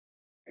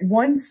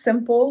one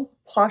simple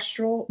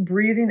postural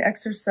breathing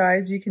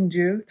exercise you can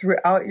do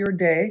throughout your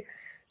day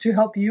to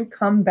help you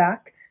come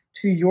back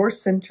to your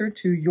center,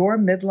 to your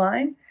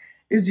midline,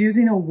 is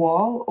using a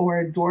wall or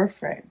a door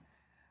frame.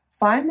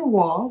 Find the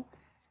wall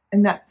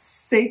and that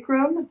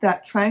sacrum,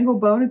 that triangle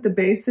bone at the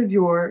base of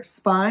your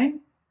spine,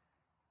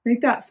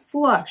 make that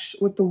flush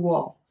with the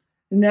wall.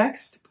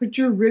 Next, put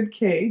your rib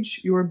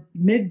cage, your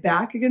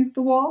mid-back against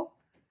the wall,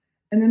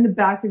 and then the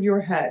back of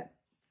your head.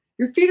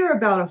 Your feet are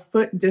about a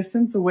foot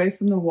distance away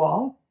from the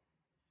wall.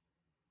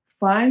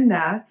 Find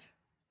that,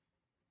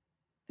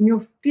 and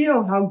you'll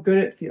feel how good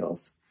it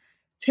feels.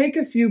 Take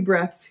a few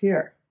breaths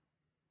here.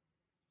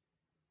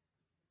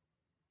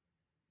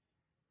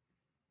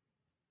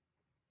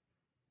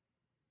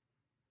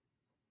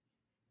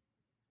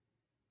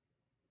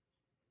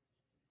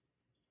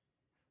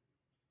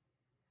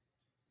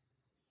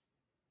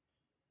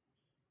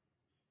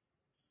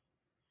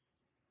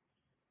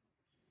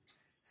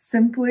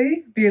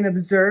 Simply be an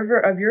observer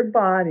of your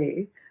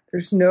body.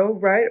 There's no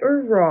right or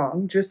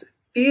wrong. Just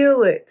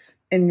feel it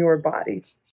in your body.